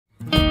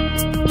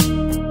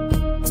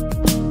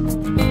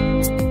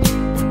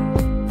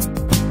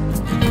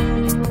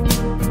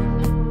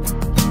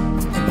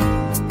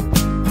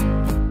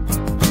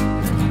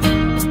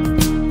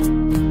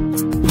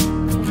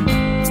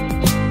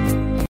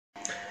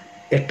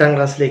8ാം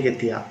ക്ലാസ്സിലേക്ക്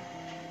എത്തിയ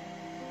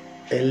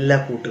എല്ലാ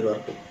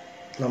കൂട്ടുകാർക്കും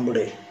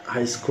നമ്മുടെ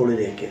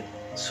ഹൈസ്കൂളിലേക്ക്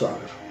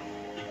സ്വാഗതം.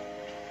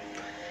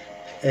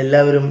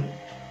 എല്ലാവരും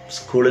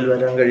സ്കൂളിൽ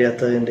വരാൻ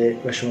കഴിയാത്തതിൻ്റെ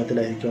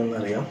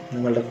വിഷമത്തിലായിരിക്കുമെന്നറിയാം.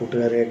 നിങ്ങളുടെ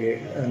കൂട്ടുകാരെയൊക്കെ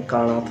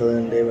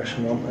കാണാത്തതിൻ്റെ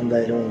വിഷമം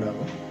എന്തായാലും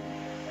ഉണ്ടാകും.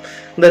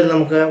 എന്തായാലും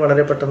നമുക്ക്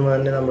വളരെ പെട്ടെന്ന്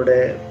തന്നെ നമ്മുടെ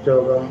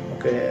രോഗം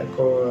ഒക്കെ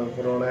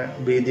കൊറോണ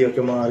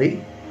ഭീതിയൊക്കെ മാറി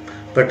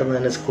പെട്ടെന്ന്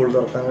തന്നെ സ്കൂൾ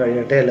തുറക്കാൻ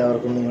കഴിയട്ടെ.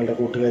 എല്ലാവർക്കും നിങ്ങളുടെ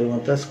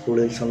കൂട്ടുകാരുമൊത്ത്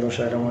സ്കൂളിൽ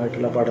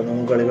സന്തോഷകരമായിട്ടുള്ള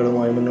പഠനവും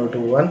കളികളുമായി മുന്നോട്ട്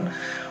പോകാൻ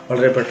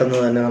വളരെ പെട്ടെന്ന്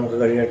തന്നെ നമുക്ക്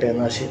കഴിയട്ടെ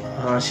എന്ന്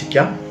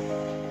ആശിക്കാം.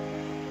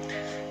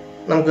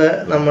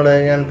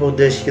 ഞാനിപ്പോൾ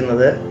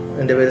ഉദ്ദേശിക്കുന്നത്,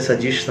 എൻ്റെ പേര്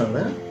സജീഷ്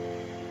എന്നാണ്.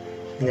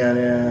 ഞാൻ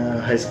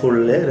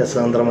ഹൈസ്കൂളിലെ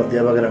രസതന്ത്രം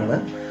അധ്യാപകനാണ്,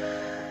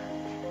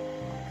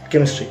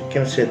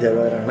 കെമിസ്ട്രി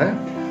അധ്യാപകനാണ്.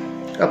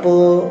 അപ്പോൾ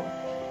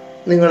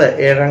നിങ്ങൾ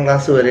 7ാം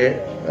ക്ലാസ് വരെ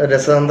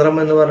രസതന്ത്രം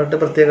എന്ന് പറഞ്ഞിട്ട്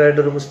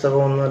പ്രത്യേകമായിട്ടൊരു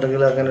പുസ്തകമൊന്നും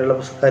അല്ലെങ്കിൽ അങ്ങനെയുള്ള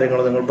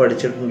കാര്യങ്ങളോ നിങ്ങൾ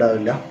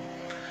പഠിച്ചിട്ടുണ്ടാവില്ല.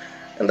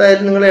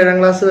 എന്തായാലും നിങ്ങൾ 7ാം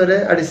ക്ലാസ് വരെ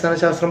അടിസ്ഥാന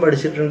ശാസ്ത്രം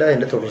പഠിച്ചിട്ടുണ്ട്.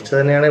 അതിൻ്റെ തുടർച്ച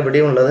തന്നെയാണ്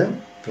ഇവിടെയും ഉള്ളത്.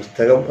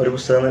 ഒരു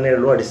പുസ്തകം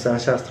തന്നെയുള്ളൂ, അടിസ്ഥാന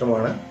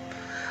ശാസ്ത്രമാണ്.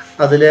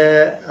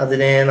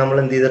 അതിനെ നമ്മൾ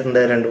എന്ത്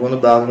ചെയ്തിട്ടുണ്ട്,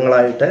 2-3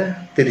 ഭാഗങ്ങളായിട്ട്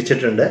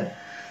തിരിച്ചിട്ടുണ്ട്.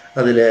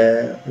 അതിൽ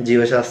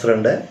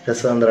ജീവശാസ്ത്രമുണ്ട്,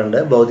 രസതന്ത്രമുണ്ട്,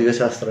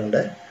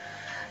 ഭൗതികശാസ്ത്രമുണ്ട്.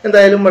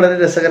 എന്തായാലും വളരെ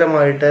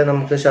രസകരമായിട്ട്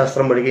നമുക്ക്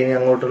ശാസ്ത്രം പഠിക്കുക. ഇനി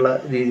അങ്ങോട്ടുള്ള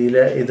രീതിയിൽ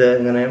ഇത്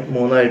ഇങ്ങനെ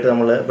 3ആയിട്ട്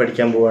നമ്മൾ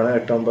പഠിക്കാൻ പോവുകയാണ്,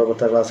 8, 9,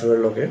 10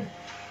 ക്ലാസ്സുകളിലൊക്കെ.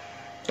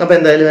 അപ്പോൾ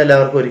എന്തായാലും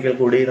എല്ലാവർക്കും ഒരിക്കൽ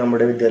കൂടി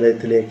നമ്മുടെ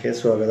വിദ്യാലയത്തിലേക്ക്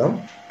സ്വാഗതം.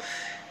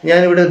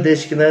 ഞാനിവിടെ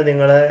ഉദ്ദേശിക്കുന്നത്,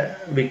 നിങ്ങളെ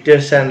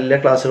വിക്ടേഴ്സ് ചാനലിലെ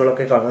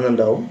ക്ലാസ്സുകളൊക്കെ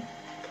കാണുന്നുണ്ടാവും.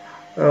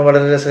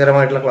 വളരെ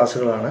രസകരമായിട്ടുള്ള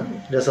ക്ലാസ്സുകളാണ്.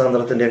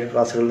 രസതന്ത്രത്തിൻ്റെയൊക്കെ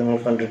ക്ലാസ്സുകൾ നിങ്ങൾ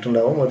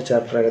കണ്ടിട്ടുണ്ടാവും. ഒരു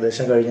ചാപ്റ്റർ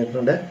ഏകദേശം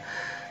കഴിഞ്ഞിട്ടുണ്ട്.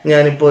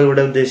 ഞാനിപ്പോൾ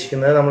ഇവിടെ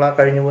ഉദ്ദേശിക്കുന്നത്, നമ്മൾ ആ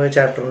കഴിഞ്ഞുപോയ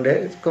ചാപ്റ്ററിൻ്റെ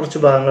കുറച്ച്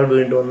ഭാഗങ്ങൾ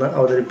വീണ്ടും ഒന്ന്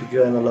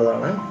അവതരിപ്പിക്കുക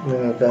എന്നുള്ളതാണ്.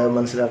 നിങ്ങൾക്ക്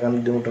മനസ്സിലാക്കാൻ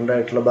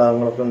ബുദ്ധിമുട്ടുണ്ടായിട്ടുള്ള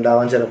ഭാഗങ്ങളൊക്കെ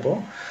ഉണ്ടാവാൻ ചിലപ്പോൾ.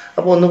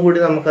 അപ്പോൾ ഒന്നുകൂടി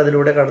നമുക്ക്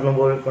അതിലൂടെ കടന്നു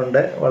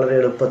പോയിക്കൊണ്ട് വളരെ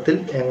എളുപ്പത്തിൽ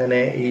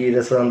എങ്ങനെ ഈ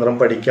രസതന്ത്രം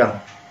പഠിക്കാം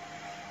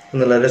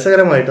എന്നുള്ള,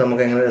 രസകരമായിട്ട്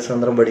നമുക്ക് എങ്ങനെ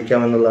രസതന്ത്രം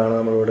പഠിക്കാം എന്നുള്ളതാണ്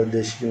നമ്മളിവിടെ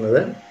ഉദ്ദേശിക്കുന്നത്.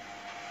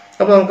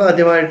 അപ്പോൾ നമുക്ക്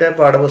ആദ്യമായിട്ട്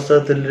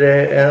പാഠപുസ്തകത്തിലെ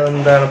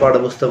എന്താണ്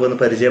പാഠപുസ്തകം എന്ന്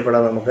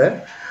പരിചയപ്പെടാം നമുക്ക്.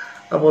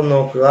 അപ്പോൾ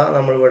നോക്കുക,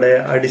 നമ്മളിവിടെ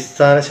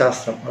അടിസ്ഥാന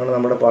ശാസ്ത്രം ആണ്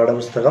നമ്മുടെ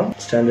പാഠപുസ്തകം.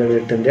 സ്റ്റാൻഡേർഡ്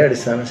 8ൻ്റെ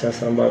അടിസ്ഥാന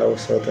ശാസ്ത്രം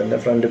പാഠപുസ്തകത്തിൻ്റെ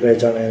ഫ്രണ്ട്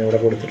പേജാണ് ഞാനിവിടെ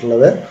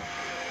കൊടുത്തിട്ടുള്ളത്.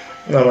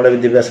 നമ്മുടെ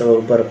വിദ്യാഭ്യാസ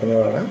വകുപ്പ്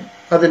ഇറക്കുന്നതാണ്.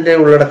 അതിൻ്റെ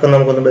ഉള്ളടക്കം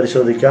നമുക്കൊന്ന്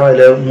പരിശോധിക്കാം.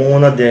 അതിൽ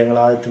 3 അധ്യായങ്ങൾ,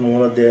 ആദ്യത്തെ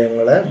 3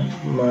 അധ്യായങ്ങൾ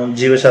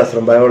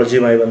ജീവശാസ്ത്രം,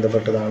 ബയോളജിയുമായി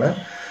ബന്ധപ്പെട്ടതാണ്.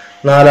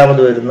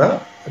 4ാമത് വരുന്ന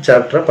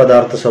ചാപ്റ്റർ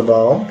പദാർത്ഥ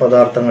സ്വഭാവം,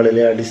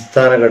 പദാർത്ഥങ്ങളിലെ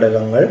അടിസ്ഥാന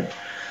ഘടകങ്ങൾ,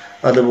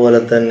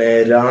 അതുപോലെ തന്നെ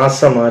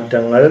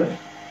രാസമാറ്റങ്ങൾ,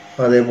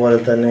 അതേപോലെ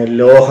തന്നെ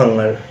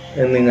ലോഹങ്ങൾ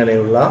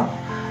എന്നിങ്ങനെയുള്ള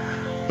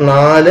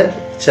 4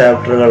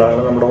 ചാപ്റ്ററുകളാണ്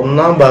നമ്മുടെ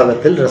 1ാം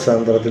ഭാഗത്തിൽ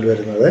രസതന്ത്രത്തിൽ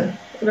വരുന്നത്.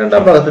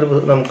 2ാം ഭാഗത്തിൽ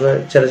നമുക്ക്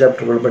ചില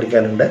ചാപ്റ്ററുകൾ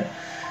പഠിക്കാനുണ്ട്.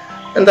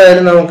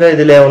 എന്തായാലും നമുക്ക്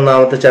ഇതിലെ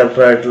 1ാമത്തെ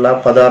ചാപ്റ്ററായിട്ടുള്ള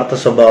പദാർത്ഥ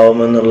സ്വഭാവം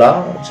എന്നുള്ള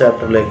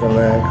ചാപ്റ്ററിലേക്ക്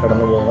ഒന്ന്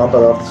കടന്നു പോകാം.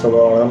 പദാർത്ഥ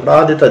സ്വഭാവമാണ് നമ്മുടെ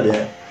ആദ്യത്തെ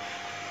അധ്യായം.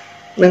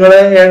 നിങ്ങൾ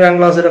 7ാം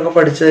ക്ലാസ്സിലൊക്കെ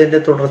പഠിച്ചതിൻ്റെ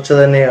തുടർച്ച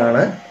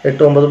തന്നെയാണ്.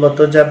 8, 9,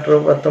 10 ചാപ്റ്റർ,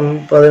 10,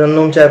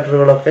 11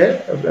 ചാപ്റ്ററുകളൊക്കെ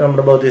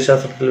നമ്മുടെ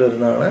ഭൗതികശാസ്ത്രത്തിൽ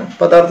വരുന്നതാണ്.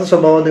 പദാർത്ഥ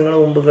സ്വഭാവം നിങ്ങൾ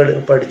മുമ്പ്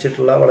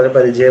പഠിച്ചിട്ടുള്ള വളരെ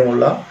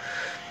പരിചയമുള്ള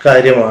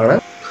കാര്യമാണ്.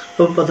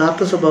 അപ്പോൾ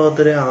പദാർത്ഥ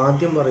സ്വഭാവത്തിലെ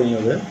ആദ്യം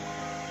പറയുന്നത്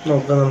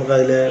നമുക്ക്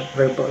അതിലെ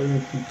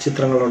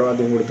ചിത്രങ്ങളോട്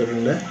ആദ്യം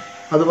കൊടുത്തിട്ടുണ്ട്.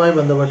 അതുമായി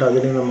ബന്ധപ്പെട്ട്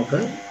അതിനെ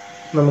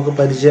നമുക്ക്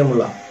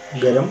പരിചയമുള്ള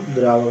ഖരം,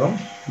 ദ്രാവകം,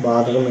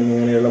 വാതകം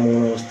എന്നിങ്ങനെയുള്ള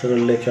 3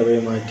 അവസ്ഥകളിലേക്ക് അവയെ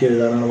മാറ്റി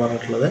എഴുതാനാണ്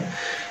പറഞ്ഞിട്ടുള്ളത്.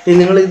 ഇനി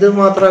നിങ്ങൾ ഇത്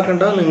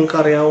മാത്രമാക്കേണ്ട, നിങ്ങൾക്ക്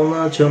അറിയാവുന്ന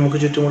നമുക്ക്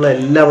ചുറ്റുമുള്ള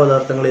എല്ലാ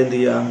പദാർത്ഥങ്ങളെയും എന്ത്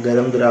ചെയ്യുക,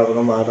 ഖരം,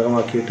 ദ്രാവകം,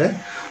 വാതകമാക്കിയിട്ട്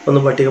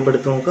ഒന്ന്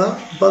പട്ടികപ്പെടുത്തി നോക്കുക.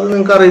 അപ്പോൾ അത്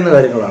നിങ്ങൾക്ക് അറിയുന്ന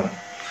കാര്യങ്ങളാണ്.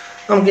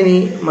 നമുക്കിനി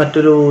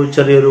മറ്റൊരു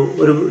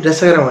ഒരു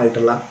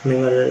രസകരമായിട്ടുള്ള,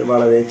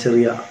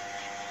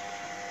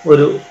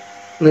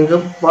 നിങ്ങൾക്ക്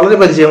വളരെ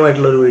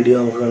പരിചയമായിട്ടുള്ള ഒരു വീഡിയോ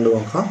നമുക്ക് കണ്ടു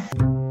നോക്കാം.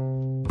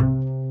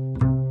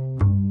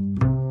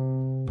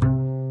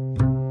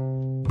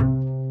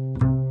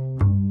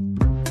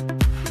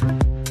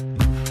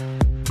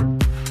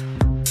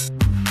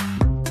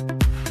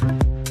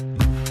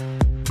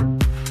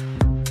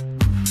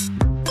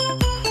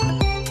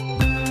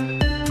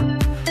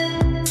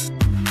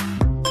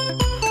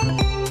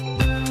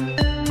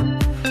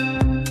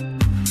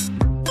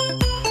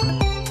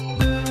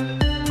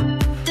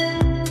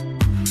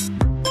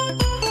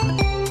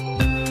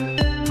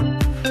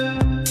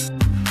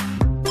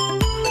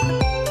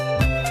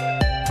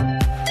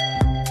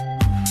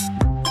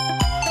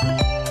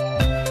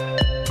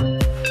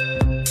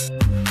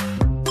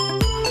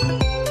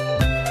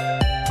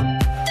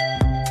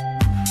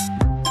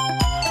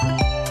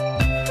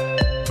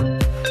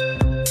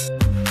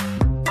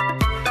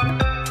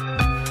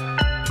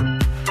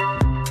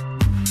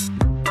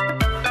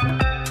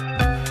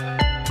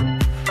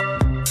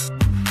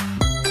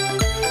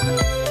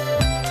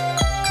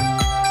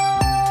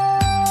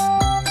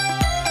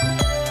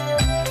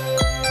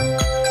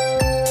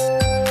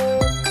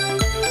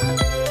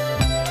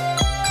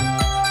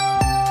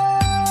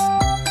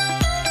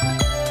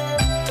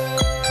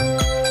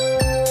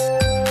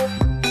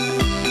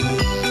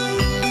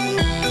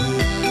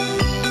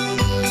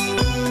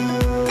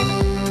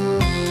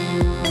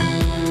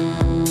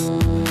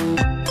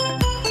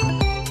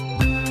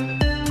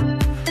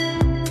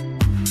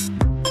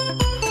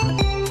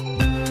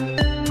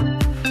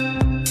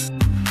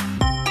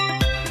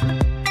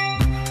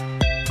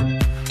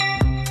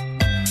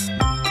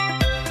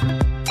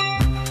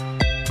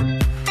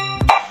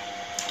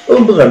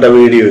 മുമ്പ് കണ്ട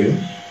വീഡിയോയും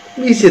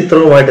ഈ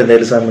ചിത്രവുമായിട്ട്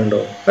എന്തെങ്കിലും സാമ്യമുണ്ടോ?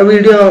 ആ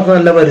വീഡിയോ നമുക്ക്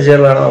നല്ല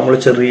പരിചയമുള്ളതാണ്. നമ്മൾ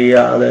ചെറിയ,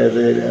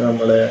 അതായത്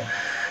നമ്മൾ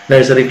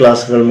നഴ്സറി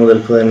ക്ലാസ്സുകൾ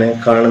മുതൽക്ക് തന്നെ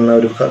കാണുന്ന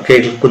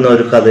കേൾക്കുന്ന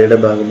ഒരു കഥയുടെ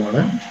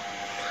ഭാഗമാണ്.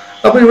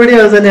 അപ്പോൾ ഇവിടെ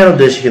അത് തന്നെയാണ്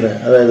ഉദ്ദേശിക്കുന്നത്.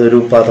 അതായത് ഒരു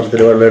പാത്രത്തിൽ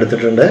വെള്ളം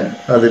എടുത്തിട്ടുണ്ട്,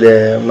 അതിൽ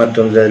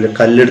മറ്റൊന്നിൽ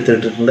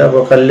കല്ലെടുത്തിട്ടിട്ടുണ്ട്.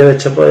 അപ്പോൾ കല്ല്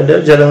വെച്ചപ്പോൾ അതിൻ്റെ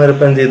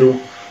ജലനിരപ്പ് എന്ത് ചെയ്തു?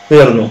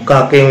 ഉയർന്നു.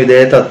 കാക്കയും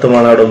ഇതേ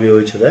തത്വമാണ് അവിടെ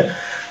ഉപയോഗിച്ചത്.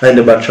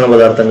 അതിൻ്റെ ഭക്ഷണ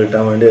പദാർത്ഥം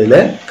കിട്ടാൻ വേണ്ടി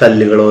അതിലെ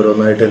കല്ലുകൾ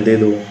ഓരോന്നായിട്ട് എന്ത്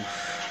ചെയ്തു?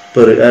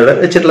 അവിടെ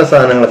വെച്ചിട്ടുള്ള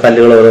സാധനങ്ങൾ,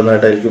 കല്ലുകൾ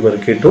ഓരോന്നായിട്ട് അതിലേക്ക്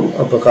പെറുക്കിയിട്ടു.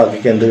 അപ്പോൾ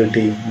കാക്കയ്ക്ക് എന്ത്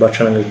കിട്ടി?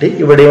 ഭക്ഷണം കിട്ടി.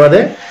 ഇവിടെയും അതെ,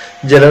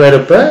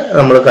 ജലനിരപ്പ്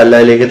നമ്മൾ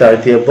കല്ലായിലേക്ക്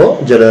താഴ്ത്തിയപ്പോൾ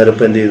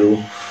ജലനിരപ്പ് എന്ത് ചെയ്തു?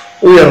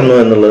 ഉയർന്നു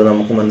എന്നുള്ളത്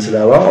നമുക്ക്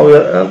മനസ്സിലാവാം.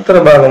 അത്ര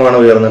ഭാഗമാണ്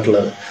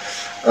ഉയർന്നിട്ടുള്ളത്.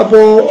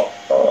 അപ്പോൾ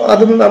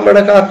അതും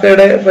നമ്മുടെ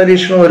കാക്കയുടെ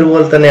പരീക്ഷണം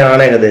ഒരുപോലെ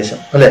തന്നെയാണ് ഏകദേശം,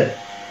 അല്ലേ?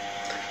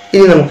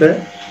 ഇനി നമുക്ക്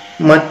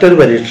മറ്റൊരു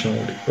പരീക്ഷണം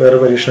കൂടി, വേറെ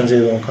പരീക്ഷണം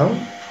ചെയ്ത് നോക്കാം.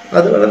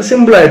 അത് വളരെ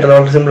സിമ്പിളായിട്ട്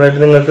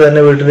നിങ്ങൾക്ക്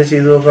തന്നെ വീട്ടിൽ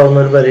ചെയ്തു നോക്കാവുന്ന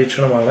ഒരു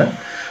പരീക്ഷണമാണ്.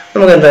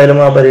 നമുക്ക് എന്തായാലും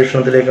ആ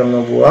പരീക്ഷണത്തിലേക്ക് ഒന്ന്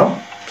പോവാം.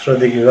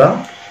 ശ്രദ്ധിക്കുക.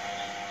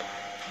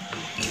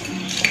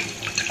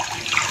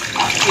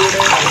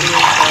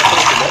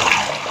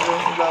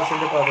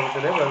 ഗ്ലാസിൻ്റെ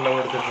പാത്രത്തിൽ വെള്ളം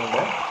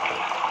എടുത്തിട്ടുണ്ട്.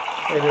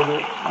 അതിലൊരു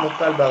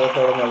 3/4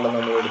 ഭാഗത്തോളം വെള്ളം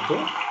നമ്മൾ എടുത്തു.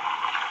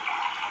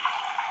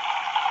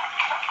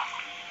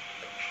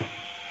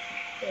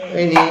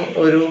 ഇനി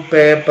ഒരു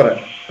പേപ്പർ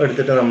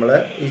എടുത്തിട്ട് നമ്മൾ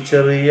ഈ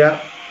ചെറിയ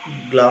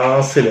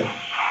ഗ്ലാസ്സിൽ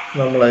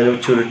നമ്മളതിൽ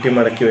ചുരുട്ടി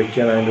മടക്കി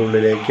വെക്കുകയാണ്. അതിൻ്റെ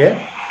ഉള്ളിലേക്ക്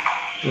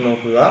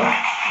നോക്കുക.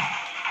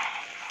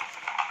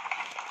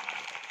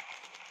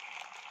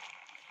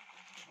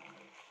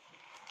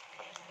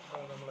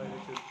 നമ്മളതിൽ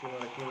ചുരുട്ടി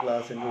മടക്കി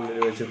ഗ്ലാസിൻ്റെ ഉള്ളിൽ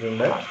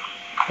വെച്ചിട്ടുണ്ട്.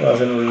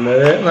 ഗ്ലാസിൻ്റെ ഉള്ളിൽ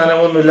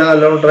നനവൊന്നുമില്ല,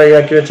 നല്ലോണം ഡ്രൈ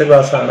ആക്കി വെച്ച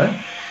ഗ്ലാസ്സാണ്.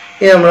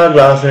 ഇനി നമ്മൾ ആ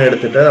ഗ്ലാസ്സിനെ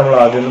എടുത്തിട്ട് നമ്മൾ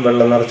ആദ്യം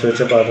വെള്ളം നിറച്ച്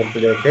വെച്ച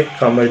പാത്രത്തിലേക്ക്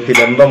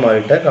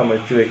ലംബമായിട്ട്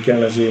കമഴ്ത്തി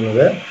വെക്കുകയാണ്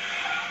ചെയ്യുന്നത്.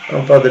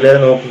 അപ്പോൾ അതിൽ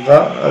നോക്കുക,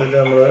 അതിൽ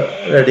നമ്മൾ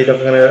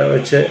അടിയിലൊക്കെ ഇങ്ങനെ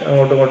വെച്ച്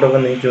അങ്ങോട്ടും ഇങ്ങോട്ടൊക്കെ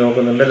നീക്കി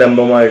നോക്കുന്നുണ്ട്.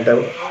 ലംബമായിട്ട്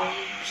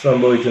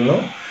സംഭവിക്കുന്നു.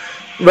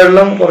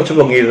 വെള്ളം കുറച്ച്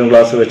പൊങ്ങിയിരുന്നു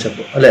ഗ്ലാസ്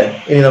വെച്ചപ്പോൾ, അല്ലേ?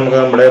 ഇനി നമുക്ക്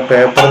നമ്മുടെ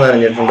പേപ്പർ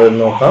നനഞ്ഞിട്ടുണ്ടോ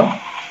എന്ന് നോക്കാം.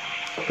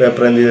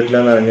 പേപ്പർ എന്ത്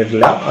ചെയ്തിട്ടില്ല?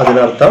 നനഞ്ഞിട്ടില്ല.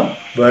 അതിനർത്ഥം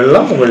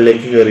വെള്ളം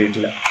മുകളിലേക്ക്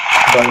കയറിയിട്ടില്ല.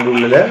 അപ്പം അതിൻ്റെ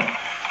ഉള്ളിൽ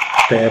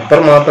പേപ്പർ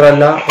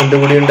മാത്രമല്ല,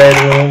 എന്തുകൂടി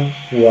ഉണ്ടായിരുന്നു?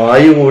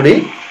 വായു കൂടി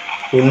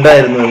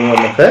ഉണ്ടായിരുന്നു എന്ന്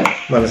നമുക്ക്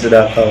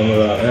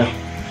മനസ്സിലാക്കാവുന്നതാണ്.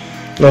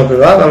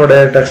 നോക്കുക, നമ്മുടെ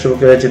ടെക്സ്റ്റ്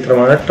ബുക്കിലെ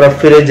ചിത്രമാണ്.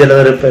 ട്രഫിലെ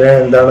ജലനിരപ്പിന്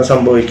എന്താണ്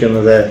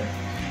സംഭവിക്കുന്നത്?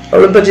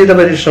 അവളിപ്പോൾ ചെയ്ത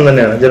പരീക്ഷണം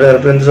തന്നെയാണ്.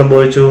 ജലനിരപ്പിന് എന്ത്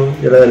സംഭവിച്ചു?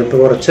 ജലനിരപ്പ്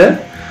കുറച്ച്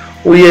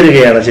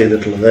ഉയരുകയാണ്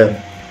ചെയ്തിട്ടുള്ളത്.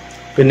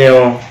 പിന്നെയോ,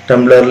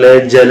 ടംബ്ലറിൽ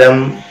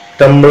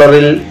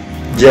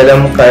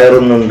ജലം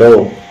കയറുന്നുണ്ടോ?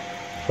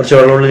 കുറച്ച്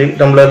വെള്ളമുള്ളിൽ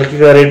ടംബ്ലറിലേക്ക്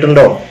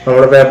കയറിയിട്ടുണ്ടോ?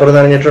 നമ്മുടെ പേപ്പർ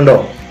നനഞ്ഞിട്ടുണ്ടോ?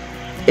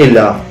 ഇല്ല.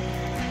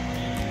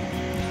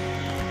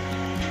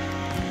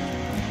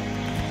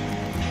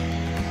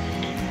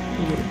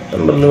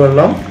 ടംബ്ലറിൽ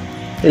വെള്ളം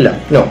ഇല്ല.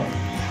 നോ.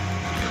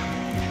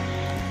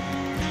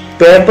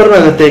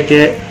 പേപ്പറിനകത്തേക്ക്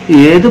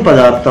ഏത്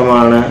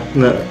പദാർത്ഥമാണ്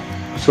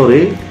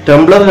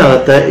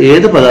ടംബ്ലറിനകത്ത്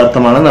ഏത്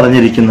പദാർത്ഥമാണ്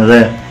നിറഞ്ഞിരിക്കുന്നത്?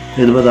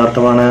 ഏത്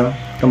പദാർത്ഥമാണ്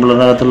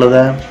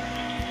ടംബ്ലറിനകത്തുള്ളത്?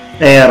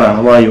 എയർ ആണ്,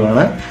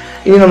 വായുവാണ്.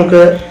 ഇനി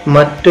നമുക്ക്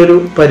മറ്റൊരു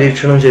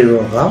പരീക്ഷണം ചെയ്തു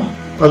നോക്കാം.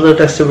 അത്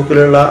ടെക്സ്റ്റ്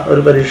ബുക്കിലുള്ള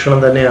ഒരു പരീക്ഷണം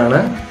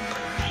തന്നെയാണ്.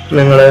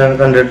 നിങ്ങൾ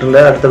കണ്ടിട്ടുണ്ട്,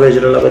 അടുത്ത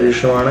പേജിലുള്ള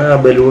പരീക്ഷണമാണ്. ആ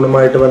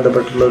ബലൂണുമായിട്ട്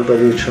ബന്ധപ്പെട്ടുള്ള ഒരു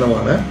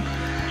പരീക്ഷണമാണ്.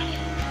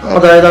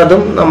 അതായത്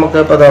അതും നമുക്ക്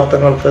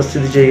പദാർത്ഥങ്ങൾക്ക്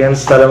സ്ഥിതി ചെയ്യാൻ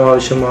സ്ഥലം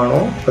ആവശ്യമാണോ,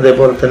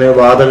 അതേപോലെ തന്നെ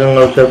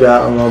വാതകങ്ങൾക്ക്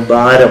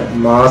ഭാരം,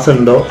 മാസ്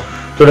ഉണ്ടോ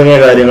തുടങ്ങിയ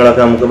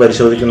കാര്യങ്ങളൊക്കെ നമുക്ക്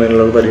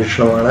പരിശോധിക്കുന്നതിനുള്ള ഒരു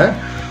പരീക്ഷണമാണ്.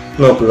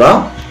 നോക്കുക,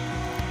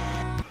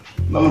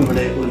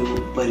 നമ്മളിവിടെ ഒരു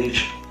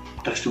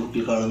ടെക്സ്റ്റ്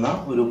ബുക്കിൽ കാണുന്ന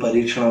ഒരു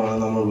പരീക്ഷണമാണ്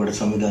നമ്മളിവിടെ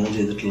സംവിധാനം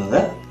ചെയ്തിട്ടുള്ളത്.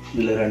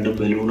 ഇതിൽ 2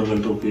 ബലൂണുകൾ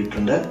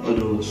തൂക്കിയിട്ടുണ്ട്.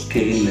 ഒരു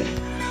സ്കെയിലിൽ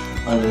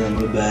അത്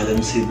നമ്മൾ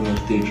ബാലൻസ് ചെയ്ത്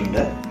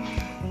നിർത്തിയിട്ടുണ്ട്.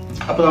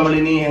 അപ്പോൾ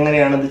നമ്മളിനി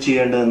എങ്ങനെയാണ് ഇത്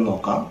ചെയ്യേണ്ടതെന്ന്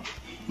നോക്കാം.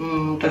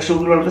 ടെക്സ്റ്റ്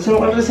ബുക്കിൽ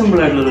വളരെ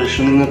സിമ്പിളായിട്ടുള്ള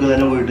പരീക്ഷണം നിങ്ങൾക്ക്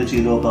തന്നെ വീട്ടിൽ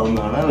ചെയ്ത്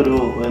നോക്കാവുന്നതാണ്.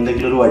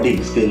 എന്തെങ്കിലും ഒരു വടി,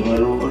 സ്കെയിലും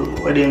ഒരു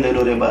വടി,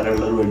 എന്തെങ്കിലും ഒരേ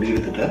ഭാരമുള്ള ഒരു വടി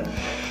എടുത്തിട്ട്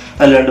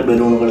അല്ലാണ്ട്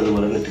ബലൂണുകൾ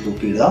ഇതുപോലെ കെട്ടി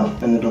തൂക്കിയിടാം.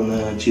 എന്നിട്ടൊന്ന്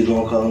ചെയ്ത്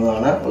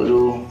നോക്കാവുന്നതാണ്.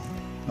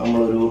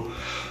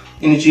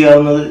 ഇനി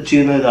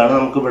ചെയ്യുന്ന ഇതാണ്.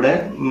 നമുക്കിവിടെ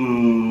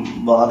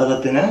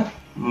വാതകത്തിന്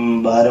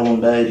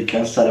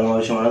ഭാരമുണ്ടായിരിക്കാൻ സ്ഥലം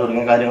ആവശ്യമാണ്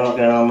തുടങ്ങിയ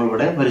കാര്യങ്ങളൊക്കെയാണ്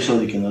നമ്മളിവിടെ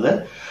പരിശോധിക്കുന്നത്.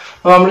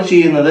 അപ്പോൾ നമ്മൾ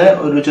ചെയ്യുന്നത്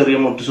ഒരു ചെറിയ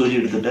മുട്ടുസൂചി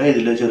എടുത്തിട്ട്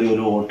ഇതിൽ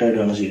ചെറിയൊരു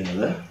ഓട്ടയിടാണ്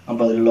ചെയ്യുന്നത്.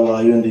 അപ്പോൾ അതിലുള്ള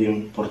വായു എന്ത് ചെയ്യും?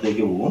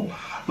 പുറത്തേക്ക് പോകും.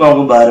 അപ്പോൾ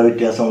നമുക്ക്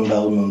ഭാരവ്യത്യാസം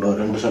ഉണ്ടാകുന്നുണ്ടോ,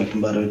 2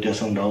 സ്ഥലത്തും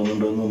ഭാരവ്യത്യാസം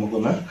ഉണ്ടാകുന്നുണ്ടോ എന്ന്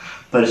നമുക്കൊന്ന്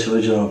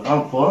പരിശോധിച്ച് നോക്കാം.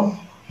 അപ്പോൾ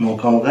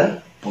നമുക്ക്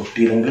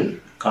പൊട്ടിയില്ലെങ്കിൽ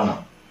കാണാം.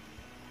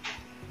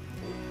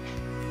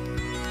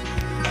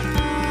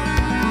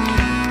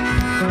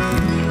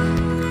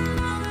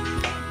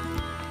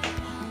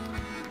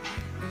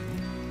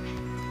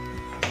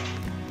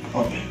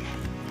 ഓക്കെ,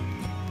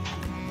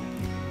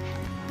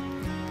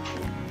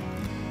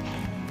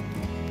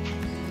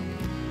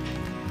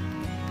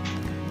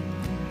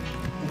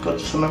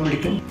 കുറച്ച് സമയം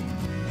പിടിക്കും.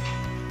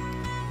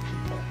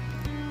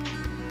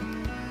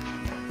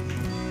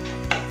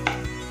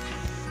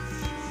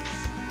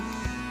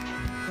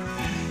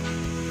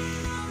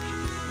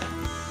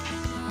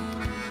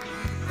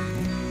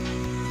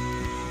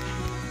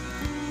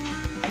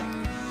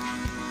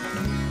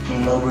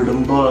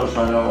 വിടുമ്പോൾ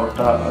ഓട്ട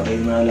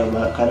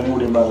അടയുന്ന കനം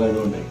കൂടിയ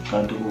ഭാഗമായതുകൊണ്ട്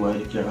കാറ്റ്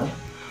പോകാതിരിക്കുകയാണ്.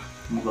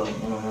 നമുക്ക്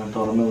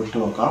തുറന്ന് വിട്ട്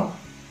നോക്കാം.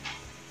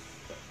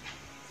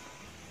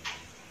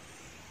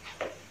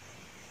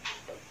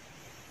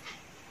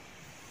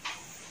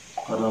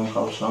 കാരണം നമുക്ക്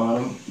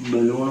അവസാനം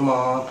ബലൂൺ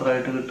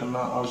മാത്രമായിട്ട് കിട്ടുന്ന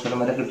അവസരം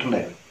വരെ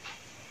കിട്ടണ്ടേ,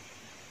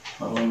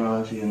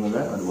 അതുകൊണ്ടാണ് ചെയ്യുന്നത്.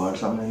 ഒരുപാട്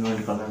സമയം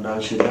വേണ്ടി കളയേണ്ട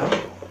ആവശ്യമില്ല.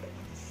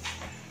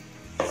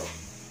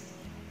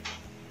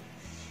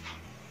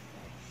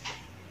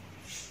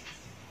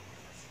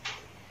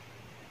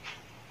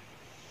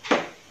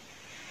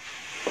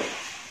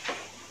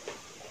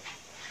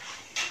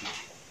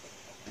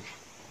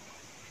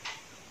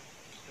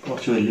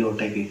 കുറച്ച് വലിയ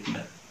ഓട്ടയൊക്കെ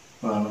ഉണ്ട്,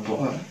 അതാണ് ഇപ്പോൾ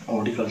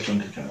ഓടി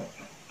കളിച്ചുകൊണ്ടിരിക്കുന്നത്.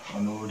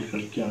 അന്ന് ഓടി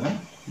കളിക്കുകയാണ്,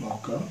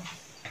 നോക്കുക.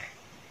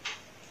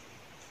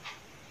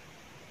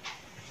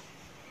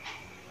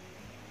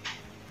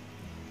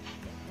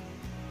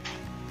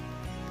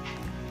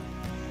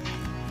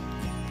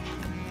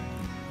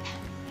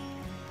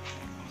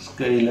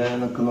 സ്കെയില്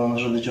നിൽക്കുന്നതെന്ന്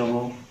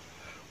ശ്രദ്ധിച്ചോളൂ.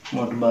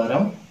 ഇങ്ങോട്ട്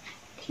ഭാരം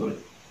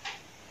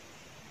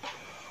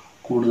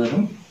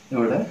കൂടുതലും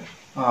ഇവിടെ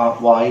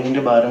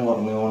വായുവിൻ്റെ ഭാരം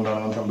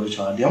കുറഞ്ഞതുകൊണ്ടാണ്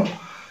സംഭവിച്ചത്. ആദ്യം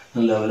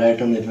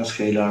ലെവലായിട്ട് നിൽക്കുന്ന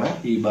സ്കെയിലാണ്,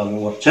 ഈ ഭാഗം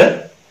കുറച്ച്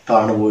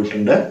താണു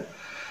പോയിട്ടുണ്ട്.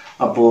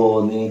 അപ്പോൾ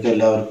നിങ്ങൾക്ക്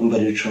എല്ലാവർക്കും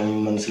പരീക്ഷണം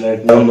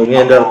മനസ്സിലായിട്ടുണ്ടെങ്കിൽ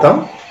എൻ്റെ അർത്ഥം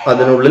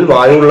അതിനുള്ളിൽ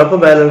വായു ഉള്ളപ്പോൾ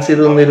ബാലൻസ്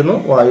ചെയ്ത് നിന്നിരുന്നു,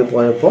 വായു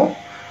പോയപ്പോൾ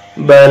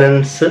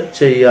ബാലൻസ്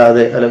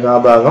ചെയ്യാതെ അല്ലെങ്കിൽ ആ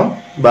ഭാഗം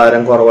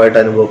ഭാരം കുറവായിട്ട്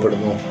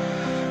അനുഭവപ്പെടുന്നു.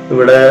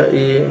 ഇവിടെ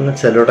ഈ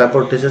സെല്ലോ ടാപ്പ്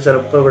ഒട്ടിച്ച്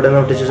ചിലപ്പോൾ ഇവിടെ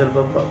നിന്ന് ഒട്ടിച്ച്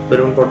ചിലപ്പോൾ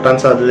ബലൂൺ പൊട്ടാൻ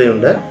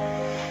സാധ്യതയുണ്ട്.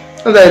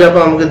 എന്തായാലും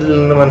അപ്പോൾ നമുക്ക് ഇതിൽ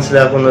നിന്ന്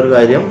മനസ്സിലാക്കുന്ന ഒരു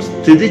കാര്യം,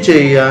 സ്ഥിതി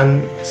ചെയ്യാൻ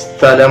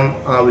സ്ഥലം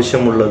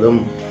ആവശ്യമുള്ളതും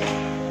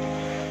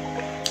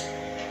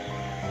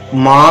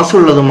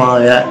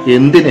മാസുള്ളതുമായ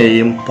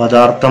എന്തിനേയും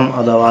പദാർത്ഥം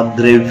അഥവാ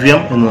ദ്രവ്യം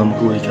എന്ന്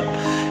നമുക്ക് വിളിക്കാം.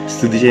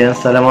 സ്ഥിതി ചെയ്യാൻ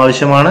സ്ഥലം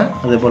ആവശ്യമാണ്,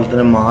 അതേപോലെ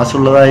തന്നെ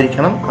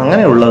മാസുള്ളതായിരിക്കണം.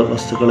 അങ്ങനെയുള്ള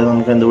വസ്തുക്കളെ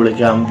നമുക്ക് എന്ത്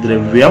വിളിക്കാം?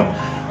 ദ്രവ്യം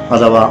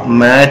അഥവാ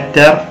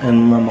മാറ്റർ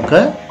എന്ന് നമുക്ക്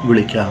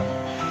വിളിക്കാം.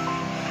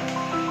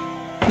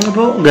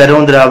 അപ്പോൾ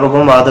ഖരവും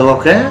ദ്രാവകവും വാതകവും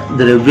ഒക്കെ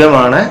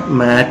ദ്രവ്യമാണ്,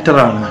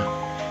 മാറ്ററാണ്.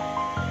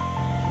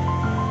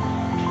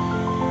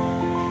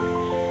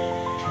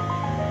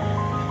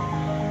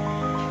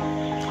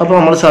 അപ്പോൾ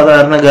നമ്മൾ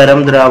സാധാരണ ഖരം,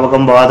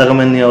 ദ്രാവകം, വാതകം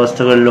എന്നീ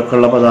അവസ്ഥകളിലൊക്കെ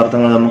ഉള്ള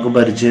പദാർത്ഥങ്ങൾ നമുക്ക്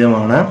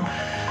പരിചയമാണ്.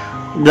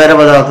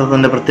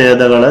 ഖരപദാർത്ഥത്തിൻ്റെ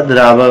പ്രത്യേകതകൾ,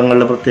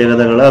 ദ്രാവകങ്ങളുടെ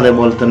പ്രത്യേകതകൾ,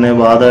 അതേപോലെ തന്നെ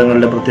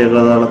വാതകങ്ങളുടെ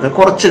പ്രത്യേകതകളൊക്കെ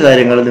കുറച്ച്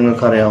കാര്യങ്ങൾ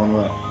നിങ്ങൾക്ക്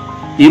അറിയാവുന്നതാണ്.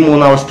 ഈ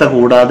മൂന്നവസ്ഥ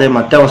കൂടാതെ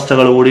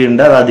മറ്റവസ്ഥകൾ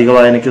കൂടിയുണ്ട്, അത് അധിക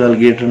വായനയ്ക്ക്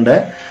നൽകിയിട്ടുണ്ട്.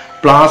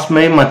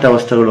 പ്ലാസ്മയും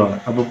മറ്റവസ്ഥകളുമാണ്.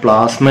 അപ്പോൾ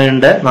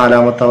പ്ലാസ്മയുണ്ട്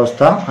നാലാമത്തെ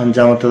അവസ്ഥ.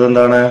 അഞ്ചാമത്തേത്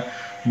എന്താണ്?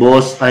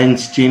 ബോസ്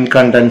ഐൻസ്റ്റീൻ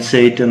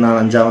കണ്ടൻസേറ്റ് എന്നാണ്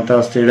അഞ്ചാമത്തെ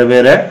അവസ്ഥയുടെ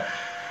പേര്.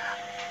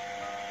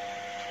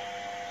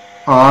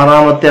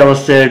 ആറാമത്തെ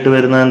അവസ്ഥയായിട്ട്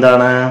വരുന്നത്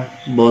എന്താണ്?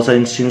 ബോസ്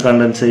ഐൻസ്റ്റീൻ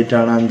കണ്ടൻസേറ്റ്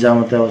ആണ്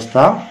അഞ്ചാമത്തെ അവസ്ഥ.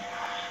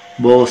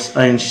 Boss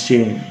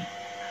Einstein.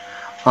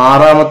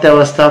 ആറാമത്തെ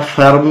അവസ്ഥ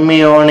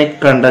ഫെർമിയോണിക്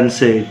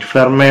കണ്ടൻസേറ്റ്.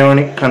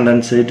 ഫെർമിയോണിക്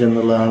കണ്ടൻസേറ്റ്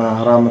എന്നുള്ളതാണ്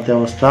ആറാമത്തെ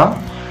അവസ്ഥ.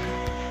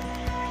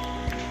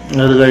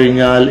 അത്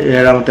കഴിഞ്ഞാൽ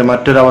ഏഴാമത്തെ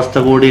മറ്റൊരവസ്ഥ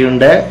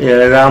കൂടിയുണ്ട്.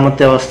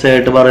 ഏഴാമത്തെ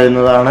അവസ്ഥയായിട്ട്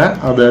പറയുന്നതാണ്,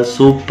 അത്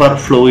സൂപ്പർ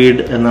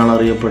ഫ്ലൂയിഡ് എന്നാണ്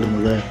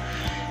അറിയപ്പെടുന്നത്.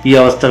 ഈ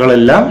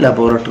അവസ്ഥകളെല്ലാം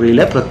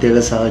ലബോറട്ടറിയിലെ പ്രത്യേക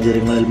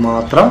സാഹചര്യങ്ങളിൽ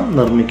മാത്രം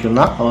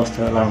നിർമ്മിക്കുന്ന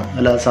അവസ്ഥകളാണ്.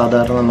 അല്ല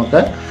സാധാരണ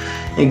നമുക്ക്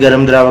ഈ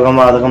ഖരം, ദ്രാവകം,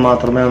 വാതകം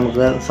മാത്രമേ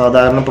നമുക്ക്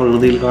സാധാരണ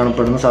പ്രകൃതിയിൽ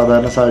കാണപ്പെടുന്ന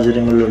സാധാരണ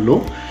സാഹചര്യങ്ങളിലുള്ളൂ.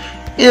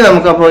 ഇനി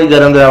നമുക്കപ്പോൾ ഈ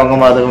ഖരം, ദ്രാവകം,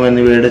 വാതകം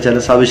എന്നിവയുടെ ചില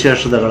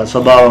സവിശേഷതകൾ,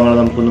 സ്വഭാവങ്ങൾ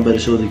നമുക്കൊന്ന്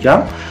പരിശോധിക്കാം.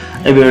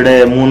 ഇവയുടെ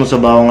 3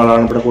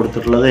 സ്വഭാവങ്ങളാണ് ഇവിടെ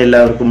കൊടുത്തിട്ടുള്ളത്.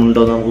 എല്ലാവർക്കും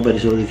ഉണ്ടോ എന്ന് നമുക്ക്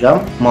പരിശോധിക്കാം.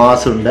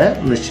 മാസ് ഉണ്ട്,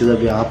 നിശ്ചിത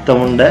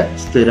വ്യാപ്തമുണ്ട്,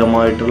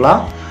 സ്ഥിരമായിട്ടുള്ള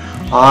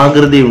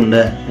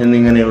ആകൃതിയുണ്ട്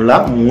എന്നിങ്ങനെയുള്ള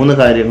 3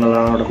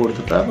 കാര്യങ്ങളാണ് അവിടെ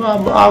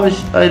കൊടുത്തിട്ടുള്ളത്.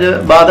 അതിൽ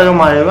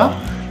ബാധകമായവ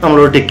നമ്മൾ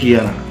ടിക്ക്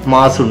ചെയ്യാനാണ്.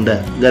 മാസ് ഉണ്ട്,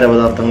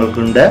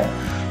 ഖരപദാർത്ഥങ്ങൾക്കുണ്ട്,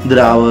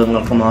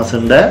 ദ്രാവകങ്ങൾക്ക് മാസ്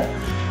ഉണ്ട്,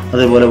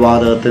 അതേപോലെ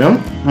വാതകത്തിനും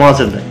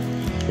മാസ് ഉണ്ട്.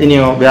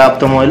 ഇനിയോ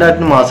വ്യാപ്തമോ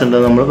എല്ലാറ്റിനും മാസ് ഉണ്ട്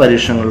നമ്മൾ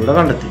പരീക്ഷണങ്ങളിലൂടെ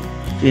കണ്ടെത്തി.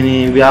 ഇനി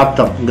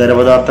വ്യാപ്തം,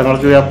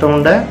 ഖരപദാർത്ഥങ്ങൾക്ക്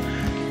വ്യാപ്തമുണ്ട്,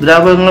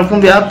 ദ്രാവകങ്ങൾക്കും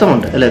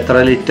വ്യാപ്തമുണ്ട് അല്ലെ, എത്ര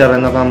ലിറ്റർ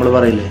എന്നൊക്കെ നമ്മൾ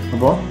പറയില്ലേ.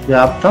 അപ്പോൾ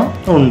വ്യാപ്തം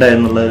ഉണ്ട്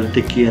എന്നുള്ളത്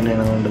ടിക്ക്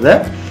തന്നെയാണ് വേണ്ടത്.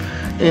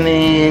 ഇനി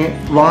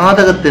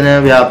വാതകത്തിന്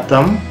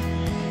വ്യാപ്തം,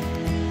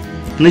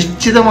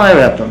 നിശ്ചിതമായ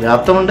വ്യാപ്തം,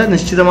 വ്യാപ്തമുണ്ട്,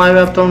 നിശ്ചിതമായ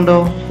വ്യാപ്തം ഉണ്ടോ?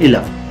 ഇല്ല.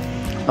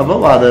 അപ്പോൾ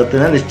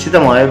വാതകത്തിന്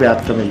നിശ്ചിതമായ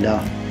വ്യാപ്തമില്ല.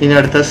 ഇനി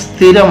അടുത്ത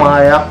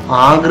സ്ഥിരമായ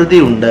ആകൃതി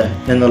ഉണ്ട്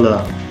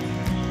എന്നുള്ളതാണ്.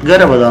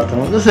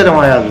 ഖരപദാർത്ഥങ്ങൾക്ക്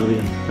സ്ഥിരമായ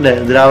ആകൃതിയുണ്ട് അല്ലെ,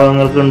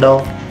 ദ്രാവകങ്ങൾക്ക് ഉണ്ടോ?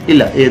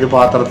 ഇല്ല. ഏത്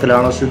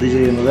പാത്രത്തിലാണോ സ്ഥിതി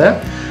ചെയ്യുന്നത്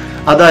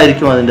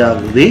അതായിരിക്കും അതിൻ്റെ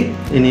ആകൃതി.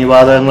 ഇനി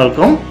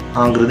വാതകങ്ങൾക്കും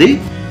ആകൃതി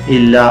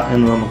ഇല്ല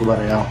എന്ന് നമുക്ക്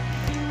പറയാം.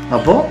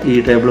 അപ്പോൾ ഈ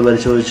ടേബിൾ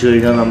പരിശോധിച്ചു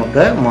കഴിഞ്ഞാൽ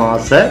നമുക്ക്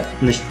മാസ്,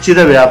 നിശ്ചിത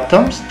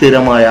വ്യാപ്തം,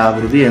 സ്ഥിരമായ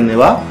ആകൃതി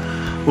എന്നിവ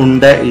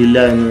ഉണ്ട് ഇല്ല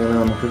എന്നത്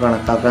നമുക്ക്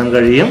കണക്കാക്കാൻ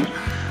കഴിയും.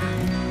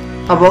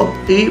 അപ്പോൾ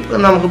ഈ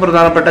നമുക്ക്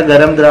പ്രധാനപ്പെട്ട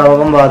ഖരം,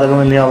 ദ്രാവകം, വാതകം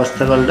എന്നീ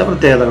അവസ്ഥകളുടെ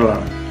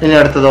പ്രത്യേകതകളാണ്. ഇനി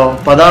അടുത്തതോ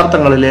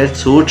പദാർത്ഥങ്ങളിലെ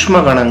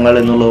സൂക്ഷ്മകണങ്ങൾ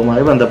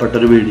എന്നുള്ളതുമായി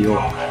ബന്ധപ്പെട്ടൊരു വീഡിയോ.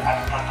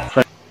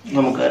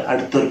 നമുക്ക്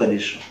അടുത്തൊരു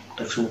പരീക്ഷണം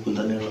ടെക്സ്റ്റ് ബുക്കിൽ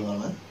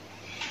തന്നെയുള്ളതാണ്.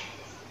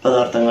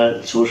 പദാർത്ഥങ്ങൾ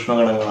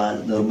സൂക്ഷ്മകണങ്ങളാൽ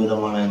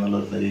നിർമ്മിതമാണ്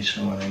എന്നുള്ളൊരു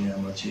പരീക്ഷണമാണ് ഇനി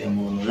നമ്മൾ ചെയ്യാൻ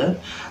പോകുന്നത്.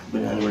 അപ്പോൾ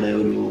ഞാനിവിടെ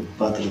ഒരു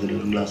പാത്രത്തിൽ,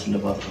 ഒരു ഗ്ലാസിൻ്റെ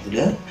പാത്രത്തിൽ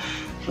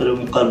ഒരു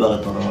 3/4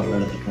 ഭാഗത്തോളം വെള്ളം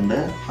എടുത്തിട്ടുണ്ട്.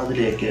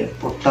 അതിലേക്ക്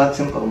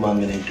പൊട്ടാസ്യം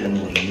പെർമാംഗനേറ്റ് എന്ന്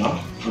പറയുന്ന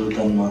ഒരു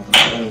തന്മാത്ര,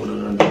 ഇവിടെ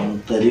 2-3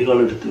 തരികൾ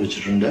എടുത്ത്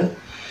വെച്ചിട്ടുണ്ട്.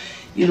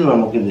 ഇത്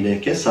നമുക്ക്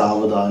ഇതിലേക്ക്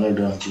സാവധാനം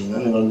ഇടുകയാണ്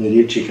ചെയ്യുന്നത്. നിങ്ങൾ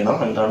നിരീക്ഷിക്കണം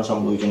എന്താണ്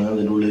സംഭവിക്കുന്നത്,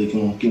 അതിൻ്റെ ഉള്ളിലേക്ക്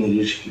നോക്കി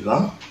നിരീക്ഷിക്കുക.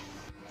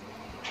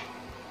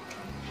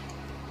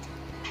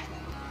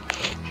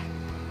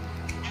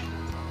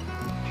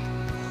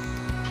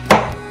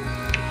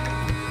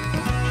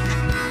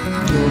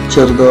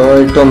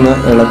 ചെറുതായിട്ടൊന്ന്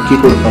ഇളക്കി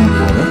കൊടുക്കാൻ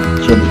പോകുന്നു,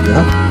 ശ്രദ്ധിക്കുക.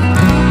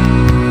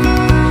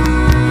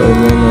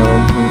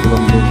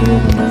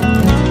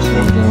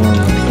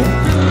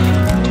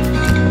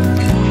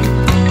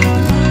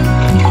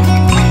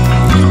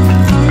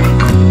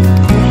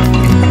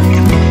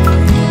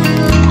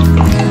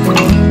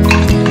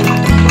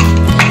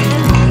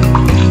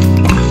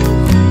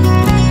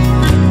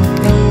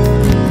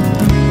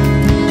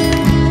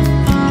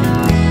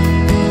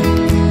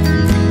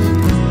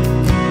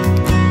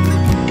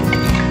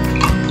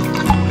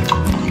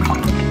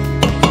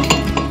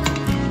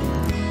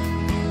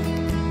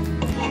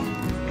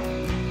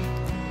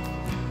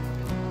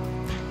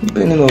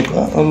 പിന്നെ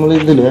നോക്കുക,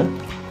 നമ്മളിതിൽ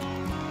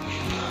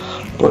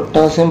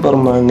പൊട്ടാസ്യം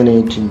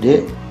പെർമാംഗനേറ്റിൻ്റെ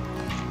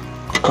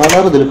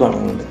കളർ ഇതിൽ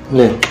കാണുന്നുണ്ട്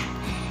അല്ലേ?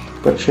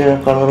 പക്ഷേ ആ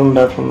കളർ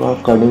ഉണ്ടാക്കുന്ന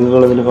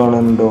കണികകൾ ഇതിൽ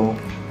കാണാനുണ്ടോ?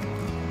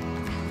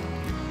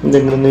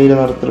 എന്തെങ്കിലും നീല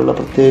നിറത്തിലുള്ള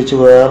പ്രത്യേകിച്ച്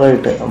വേറെ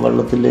ആയിട്ട്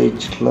വെള്ളത്തിൽ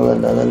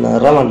ലയിച്ചിട്ടുള്ളതല്ലാതെ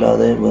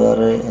നിറമല്ലാതെ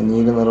വേറെ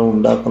നീല നിറം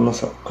ഉണ്ടാക്കുന്ന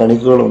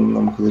കണികകളൊന്നും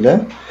നമുക്കിതിൽ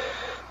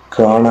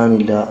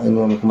കാണാനില്ല എന്ന്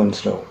നമുക്ക്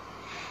മനസ്സിലാവും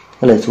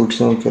അല്ലേ?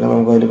 സൂക്ഷിച്ച് നോക്കിയാൽ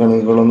നമുക്ക് അതിൽ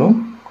കണികകളൊന്നും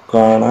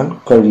കാണാൻ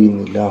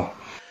കഴിയുന്നില്ല.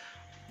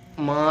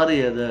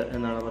 മാറിയത്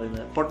എന്നാണ്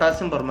പറയുന്നത്.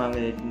 പൊട്ടാസ്യം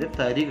പെർമാംഗനേറ്റിൻ്റെ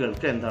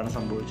തരികൾക്ക് എന്താണ്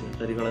സംഭവിച്ചത്?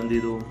 തരികൾ എന്ത്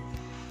ചെയ്തു?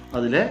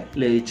 അതിൽ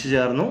ലയിച്ചു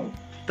ചേർന്നു.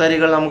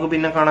 തരികൾ നമുക്ക്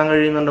പിന്നെ കാണാൻ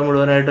കഴിയുന്നുണ്ട്.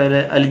 മുഴുവനായിട്ട് അതിൽ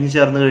അലിഞ്ഞു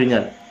ചേർന്ന്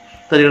കഴിഞ്ഞാൽ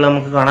തരികൾ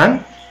നമുക്ക് കാണാൻ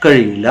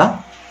കഴിയില്ല.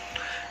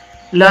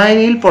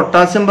 ലായനിയിൽ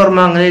പൊട്ടാസ്യം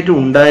പെർമാംഗനേറ്റ്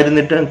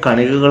ഉണ്ടായിരുന്നിട്ട്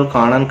കണികകൾ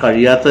കാണാൻ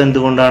കഴിയാത്തത്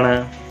എന്തുകൊണ്ടാണ്?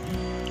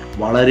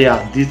 വളരെ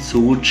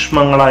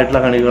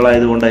അതിസൂക്ഷ്മങ്ങളായിട്ടുള്ള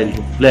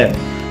കണികകളായതുകൊണ്ടായിരിക്കും അല്ലേ?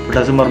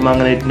 പൊട്ടാസ്യം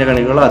പെർമാംഗനേറ്റിൻ്റെ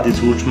കണികകൾ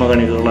അതിസൂക്ഷ്മ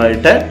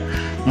കണികകളായിട്ട്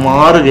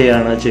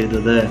മാറുകയാണ്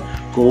ചെയ്തത്.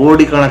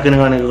 കോടിക്കണക്കിന്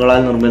കണികകളാൽ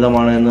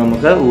നിർമ്മിതമാണ് എന്ന്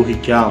നമുക്ക്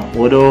ഊഹിക്കാം.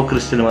 ഓരോ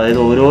ക്രിസ്റ്റലും, അതായത്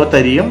ഓരോ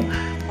തരിയും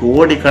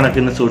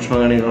കോടിക്കണക്കിന് സൂക്ഷ്മ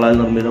കണികകളാൽ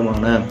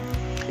നിർമ്മിതമാണ്.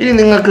 ഇനി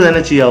നിങ്ങൾക്ക്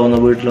തന്നെ ചെയ്യാവുന്ന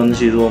വീട്ടിലൊന്ന്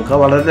ചെയ്തു നോക്കുക.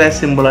 വളരെ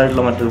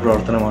സിമ്പിളായിട്ടുള്ള മറ്റൊരു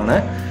പ്രവർത്തനമാണ്.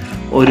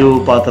 ഒരു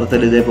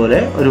പാത്രത്തിൽ ഇതേപോലെ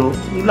ഒരു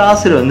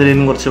ഗ്ലാസ്സിലോ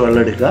എന്തിനേലും കുറച്ച്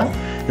വെള്ളം എടുക്കുക.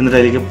 എന്നിട്ട്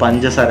അതിലേക്ക്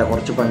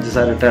കുറച്ച്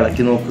പഞ്ചസാര ഇട്ട്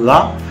ഇളക്കി നോക്കുക.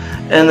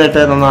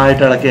 എന്നിട്ട്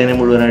നന്നായിട്ട് ഇളക്കി അതിനെ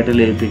മുഴുവനായിട്ട്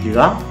ലയിപ്പിക്കുക.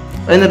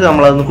 എന്നിട്ട്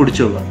നമ്മളതൊന്ന്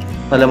കുടിച്ചു നോക്കുക.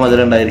 നല്ല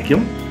മധുരം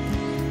ഉണ്ടായിരിക്കും.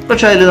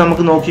 പക്ഷെ അതിൽ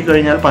നമുക്ക്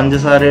നോക്കിക്കഴിഞ്ഞാൽ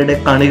പഞ്ചസാരയുടെ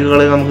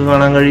കണികകളെ നമുക്ക്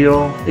കാണാൻ കഴിയുമോ?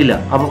 ഇല്ല.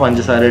 അപ്പോൾ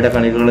പഞ്ചസാരയുടെ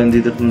കണികകൾ എന്ത്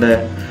ചെയ്തിട്ടുണ്ട്?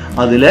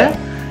 അതിൽ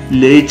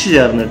ലയിച്ചു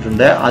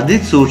ചേർന്നിട്ടുണ്ട്.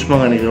 അതിസൂക്ഷ്മ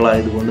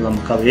കണികളായതുകൊണ്ട്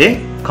നമുക്കവയെ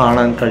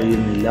കാണാൻ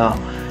കഴിയുന്നില്ല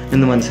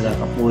എന്ന്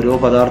മനസ്സിലാക്കാം. ഓരോ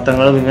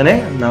പദാർത്ഥങ്ങളും ഇങ്ങനെ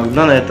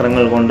നഗ്ന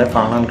നേത്രങ്ങൾ കൊണ്ട്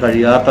കാണാൻ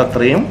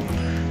കഴിയാത്തത്രയും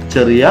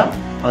ചെറിയ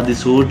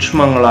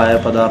അതിസൂക്ഷ്മങ്ങളായ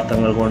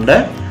പദാർത്ഥങ്ങൾ കൊണ്ട്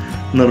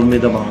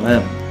നിർമ്മിതമാണ്.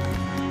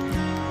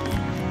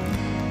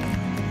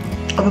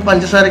 അപ്പോൾ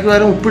പഞ്ചസാരയ്ക്ക്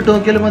പകരം ഉപ്പിട്ട്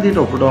നോക്കിയാലും മതി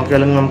കേട്ടോ. ഉപ്പിട്ട്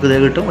നോക്കിയാലും നമുക്ക് ഇതേ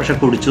കിട്ടും. പക്ഷെ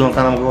കുടിച്ചു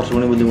നോക്കാൻ നമുക്ക്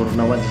കുറച്ചുകൂടി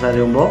ബുദ്ധിമുട്ടുണ്ടാകും. പഞ്ചസാര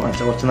ആകുമ്പോൾ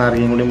കുറച്ച്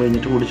നാരങ്ങയും കൂടി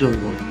കഴിഞ്ഞിട്ട് കുടിച്ചു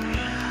നോക്കുമ്പോൾ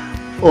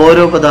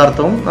ഓരോ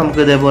പദാർത്ഥവും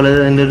നമുക്ക് ഇതേപോലെ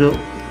അതിൻ്റെ ഒരു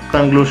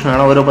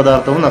കൺക്ലൂഷനാണ്. ഓരോ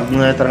പദാർത്ഥവും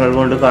നഗ്നനേത്രങ്ങൾ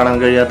കൊണ്ട് കാണാൻ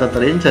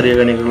കഴിയാത്തത്രയും ചെറിയ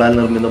കണികകളാൽ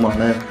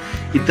നിർമ്മിതമാണ്.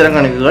 ഇത്തരം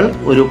കണികകൾ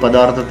ഒരു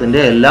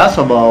പദാർത്ഥത്തിൻ്റെ എല്ലാ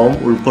സ്വഭാവവും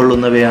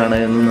ഉൾക്കൊള്ളുന്നവയാണ്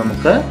എന്ന്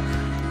നമുക്ക്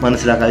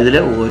മനസ്സിലാക്കാം. ഇതിൽ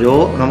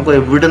നമുക്ക്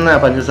എവിടുന്ന്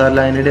പഞ്ചസാര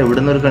ലായനിയുടെ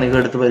എവിടുന്ന് ഒരു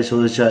കണിക എടുത്ത്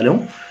പരിശോധിച്ചാലും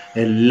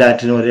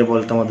എല്ലാറ്റിനും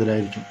ഒരേപോലത്തെ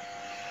മധുരമായിരിക്കും.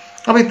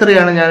 അപ്പോൾ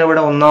ഇത്രയാണ്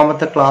ഞാനിവിടെ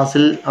ഒന്നാമത്തെ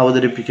ക്ലാസ്സിൽ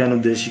അവതരിപ്പിക്കാൻ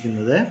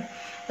ഉദ്ദേശിക്കുന്നത്.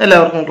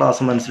 എല്ലാവർക്കും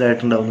ക്ലാസ്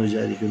മനസ്സിലായിട്ടുണ്ടാവുമെന്ന്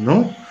വിചാരിക്കുന്നു.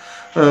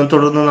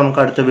 തുടർന്ന്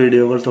നമുക്ക് അടുത്ത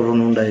വീഡിയോകൾ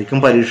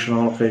തുടർന്നുണ്ടായിരിക്കും.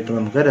 പരീക്ഷണമൊക്കെ ആയിട്ട്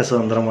നമുക്ക്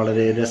രസതന്ത്രം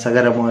വളരെ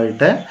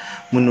രസകരമായിട്ട്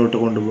മുന്നോട്ട്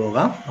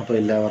കൊണ്ടുപോകാം. അപ്പോൾ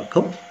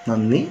എല്ലാവർക്കും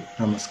നന്ദി,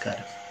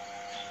 നമസ്കാരം.